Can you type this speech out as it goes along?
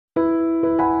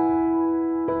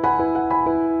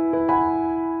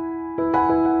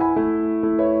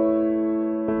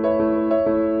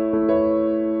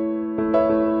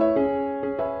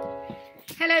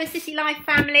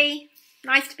family.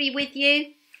 Nice to be with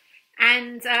you.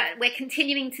 And we're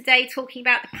continuing today talking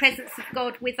about the presence of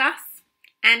God with us.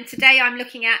 And today I'm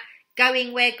looking at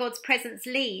going where God's presence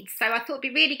leads. So I thought it'd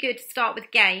be really good to start with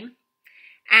a game.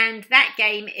 And that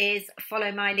game is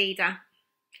Follow My Leader.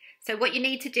 So what you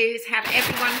need to do is have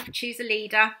everyone choose a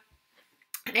leader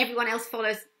and everyone else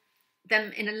follows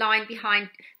them in a line behind,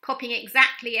 copying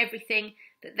exactly everything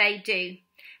that they do.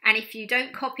 And if you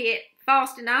don't copy it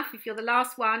fast enough, if you're the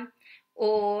last one,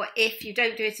 or if you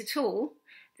don't do it at all,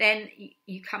 then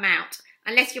you come out.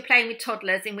 Unless you're playing with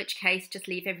toddlers, in which case just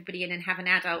leave everybody in and have an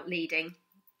adult leading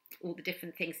all the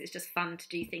different things. It's just fun to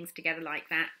do things together like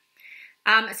that.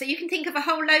 So you can think of a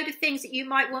whole load of things that you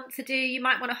might want to do. You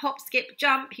might want to hop, skip,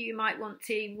 jump. You might want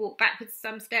to walk backwards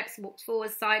some steps, walk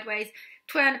forwards, sideways,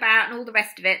 turn about and all the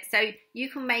rest of it. So you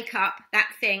can make up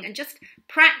that thing and just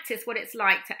practice what it's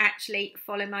like to actually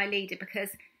follow my leader, because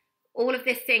all of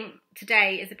this thing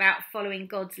today is about following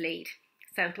God's lead.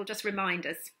 So it'll just remind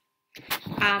us.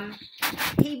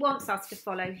 He wants us to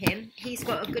follow him. He's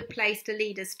got a good place to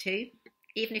lead us to,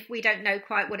 even if we don't know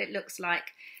quite what it looks like.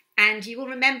 And you will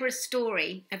remember a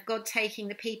story of God taking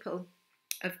the people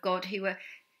of God who were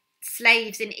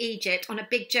slaves in Egypt on a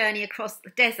big journey across the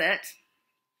desert,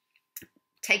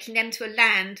 taking them to a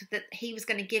land that he was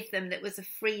going to give them that was a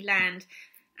free land.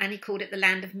 And he called it the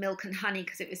land of milk and honey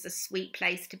because it was a sweet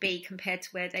place to be compared to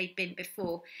where they'd been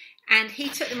before. And he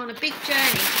took them on a big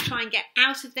journey to try and get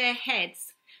out of their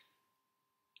heads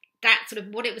that sort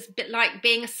of what it was a bit like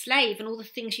being a slave and all the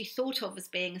things you thought of as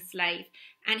being a slave.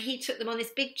 And he took them on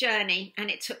this big journey,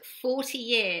 and it took 40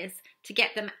 years to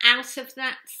get them out of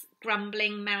that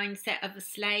grumbling mindset of a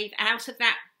slave, out of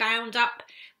that bound up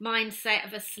mindset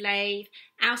of a slave,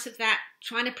 out of that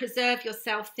trying to preserve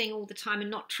yourself thing all the time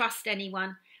and not trust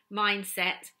anyone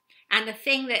mindset. And the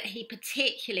thing that he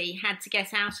particularly had to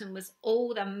get out of was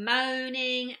all the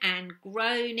moaning and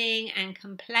groaning and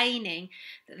complaining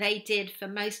that they did for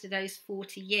most of those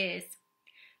 40 years.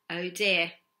 Oh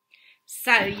dear.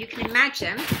 So you can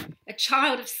imagine a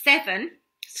child of 7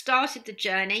 started the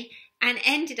journey and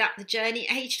ended up the journey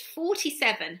aged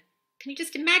 47. Can you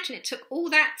just imagine it took all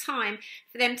that time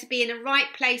for them to be in the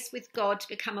right place with God, to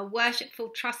become a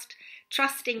worshipful,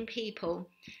 trusting people,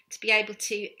 to be able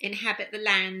to inhabit the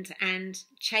land and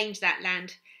change that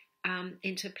land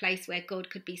into a place where God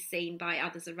could be seen by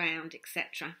others around,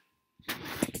 etc.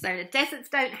 So the deserts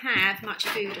don't have much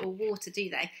food or water, do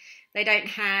they? They don't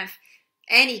have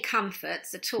any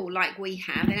comforts at all like we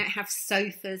have. They don't have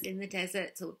sofas in the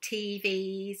deserts or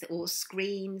TVs or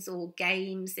screens or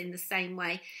games in the same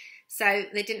way. So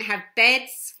they didn't have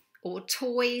beds or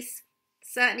toys,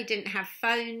 certainly didn't have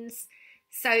phones.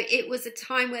 So it was a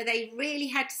time where they really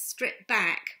had to strip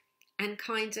back and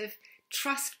kind of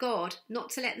trust God not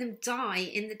to let them die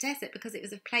in the desert, because it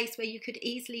was a place where you could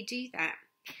easily do that.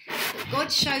 But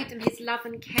God showed them his love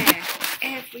and care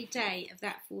every day of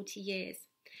that 40 years.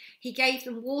 He gave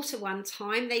them water one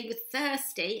time. They were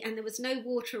thirsty and there was no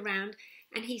water around.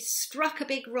 And he struck a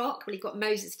big rock. Well, he got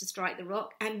Moses to strike the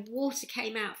rock, and water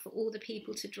came out for all the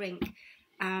people to drink.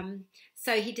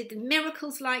 So he did the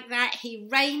miracles like that. He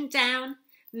rained down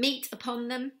meat upon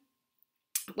them.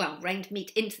 Well, rained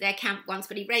meat into their camp once,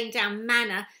 but he rained down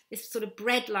manna, this sort of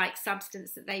bread-like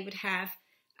substance that they would have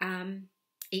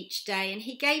each day. And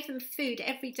he gave them food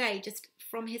every day just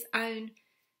from his own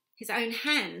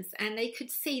hands. And they could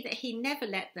see that he never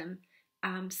let them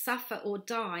suffer or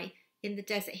die in the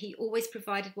desert. He always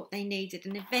provided what they needed,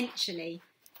 and eventually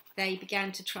they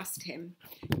began to trust him.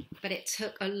 But it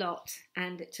took a lot,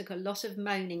 and it took a lot of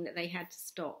moaning that they had to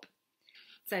stop.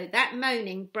 So that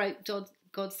moaning broke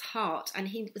God's heart, and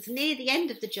he was near the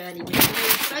end of the journey when they were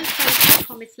so close to the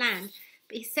promised land.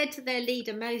 But he said to their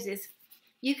leader Moses,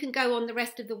 "You can go on the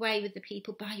rest of the way with the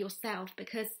people by yourself,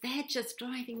 because they're just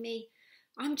driving me.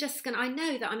 I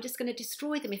know that I'm just going to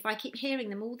destroy them if I keep hearing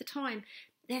them all the time.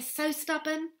 They're so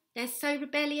stubborn. They're so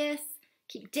rebellious,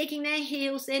 keep digging their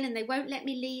heels in, and they won't let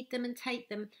me lead them and take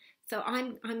them. So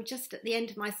I'm just at the end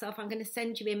of myself. I'm going to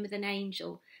send you in with an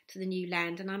angel to the new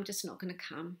land, and I'm just not going to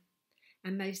come."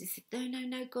 And Moses said,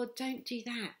 No, God, don't do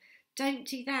that. Don't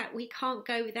do that. We can't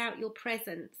go without your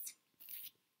presence.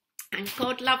 And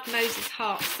God loved Moses'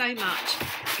 heart so much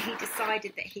that he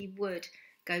decided that he would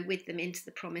go with them into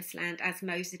the promised land as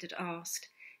Moses had asked.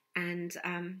 And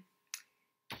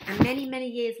many, many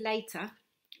years later,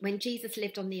 when Jesus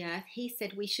lived on the earth, he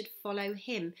said we should follow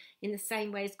him in the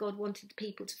same way as God wanted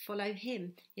people to follow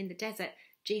him in the desert.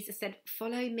 Jesus said,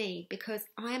 "Follow me, because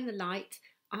I am the light.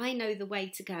 I know the way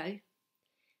to go.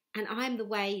 And I am the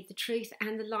way, the truth,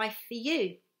 and the life for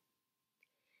you."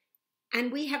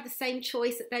 And we have the same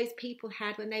choice that those people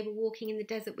had when they were walking in the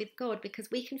desert with God, because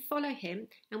we can follow him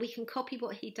and we can copy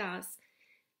what he does.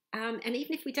 And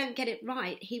even if we don't get it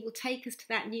right, he will take us to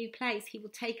that new place. He will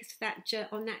take us to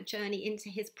on that journey into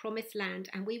his promised land,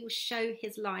 and we will show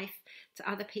his life to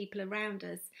other people around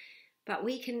us. But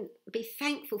we can be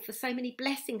thankful for so many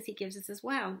blessings he gives us as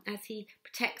well, as he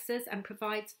protects us and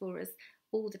provides for us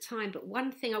all the time. But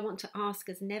one thing I want to ask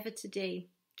us never to do,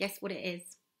 guess what it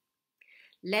is?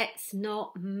 Let's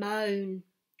not moan.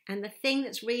 And the thing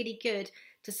that's really good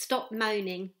to stop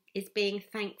moaning is being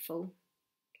thankful.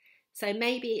 So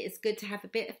maybe it's good to have a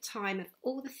bit of time of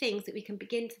all the things that we can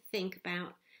begin to think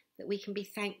about that we can be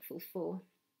thankful for.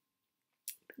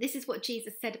 This is what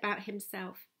Jesus said about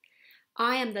himself.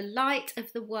 I am the light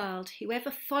of the world.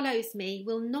 Whoever follows me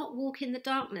will not walk in the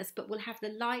darkness, but will have the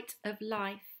light of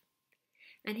life.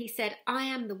 And he said, I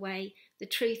am the way, the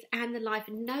truth, and the life.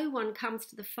 No one comes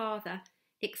to the Father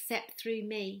except through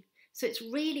me. So it's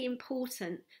really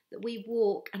important that we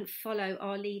walk and follow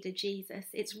our leader, Jesus.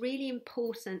 It's really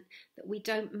important that we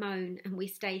don't moan and we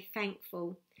stay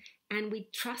thankful and we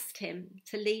trust him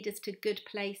to lead us to good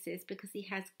places, because he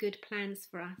has good plans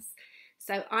for us.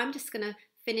 So I'm just going to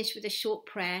finish with a short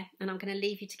prayer, and I'm going to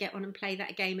leave you to get on and play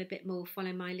that game a bit more,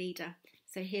 follow my leader.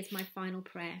 So here's my final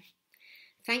prayer.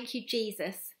 Thank you,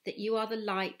 Jesus, that you are the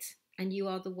light and you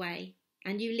are the way,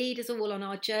 and you lead us all on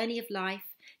our journey of life,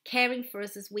 caring for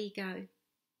us as we go.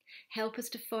 Help us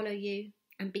to follow you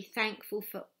and be thankful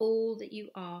for all that you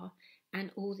are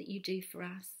and all that you do for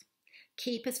us.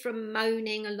 Keep us from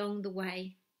moaning along the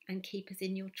way and keep us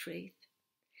in your truth.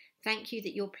 Thank you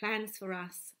that your plans for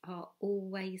us are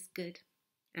always good.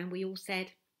 And we all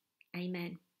said,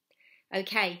 Amen.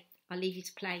 Okay, I'll leave you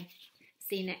to play.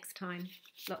 See you next time.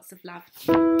 Lots of love.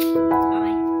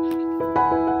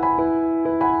 Bye.